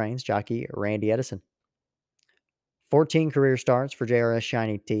Bustamante trains, jockey Randy Edison. 14 career starts for JRS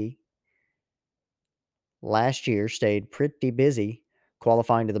Shiny T. Last year stayed pretty busy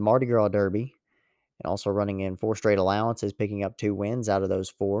qualifying to the Mardi Gras Derby and also running in 4 straight allowances, picking up 2 wins out of those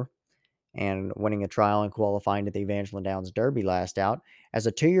 4 and winning a trial and qualifying to the Evangeline Downs Derby last out. As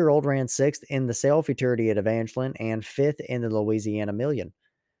a 2-year-old, ran 6th in the Sale Futurity at Evangeline and 5th in the Louisiana Million.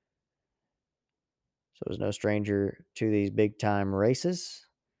 So it was no stranger to these big-time races.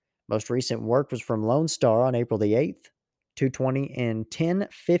 Most recent work was from Lone Star on April the 8th, 220 in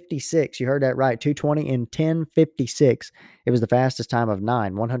 10:56. You heard that right, 220 in 10:56. It was the fastest time of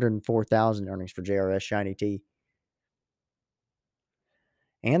 9, 104,000 earnings for JRS Shiny T.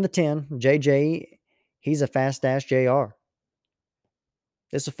 And the 10, JJ, He's a Fast Dash JR.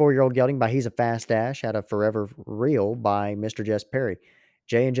 This is a 4-year-old gelding by He's a Fast Dash out of Forever Real by Mr. Jess Perry.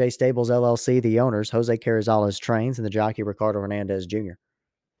 J&J Stables LLC, the owners, Jose Carrizales trains, and the jockey Ricardo Hernandez Jr.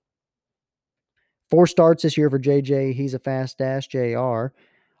 4 starts this year for JJ. He's a fast dash, JR.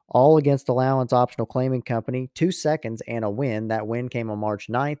 All against Allowance Optional Claiming Company. 2 seconds and a win. That win came on March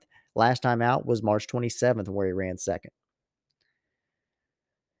 9th. Last time out was March 27th, where he ran second.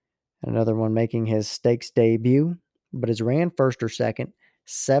 Another one making his stakes debut, but has ran first or second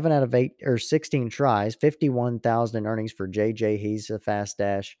 7 out of 8 or 16 tries, 51,000 in earnings for JJ. He's a fast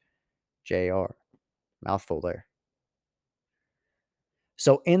dash, JR. Mouthful there.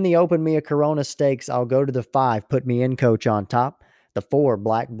 So in the Open Mia Corona Stakes, I'll go to the 5, Put Me In Coach on top, the 4,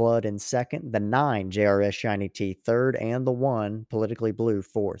 Black Blood in second, the 9, JRS Shiny T third, and the 1, Politically Blue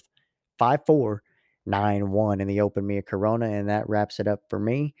fourth. 5-4, 9-1 in the Open Mia Corona, and that wraps it up for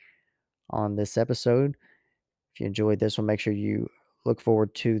me on this episode. If you enjoyed this one, make sure you look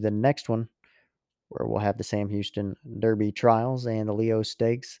forward to the next one, where we'll have the Sam Houston Derby Trials and the Leo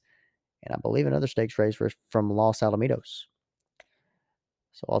Stakes, and I believe another stakes race from Los Alamitos.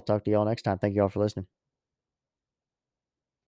 So I'll talk to y'all next time. Thank you all for listening.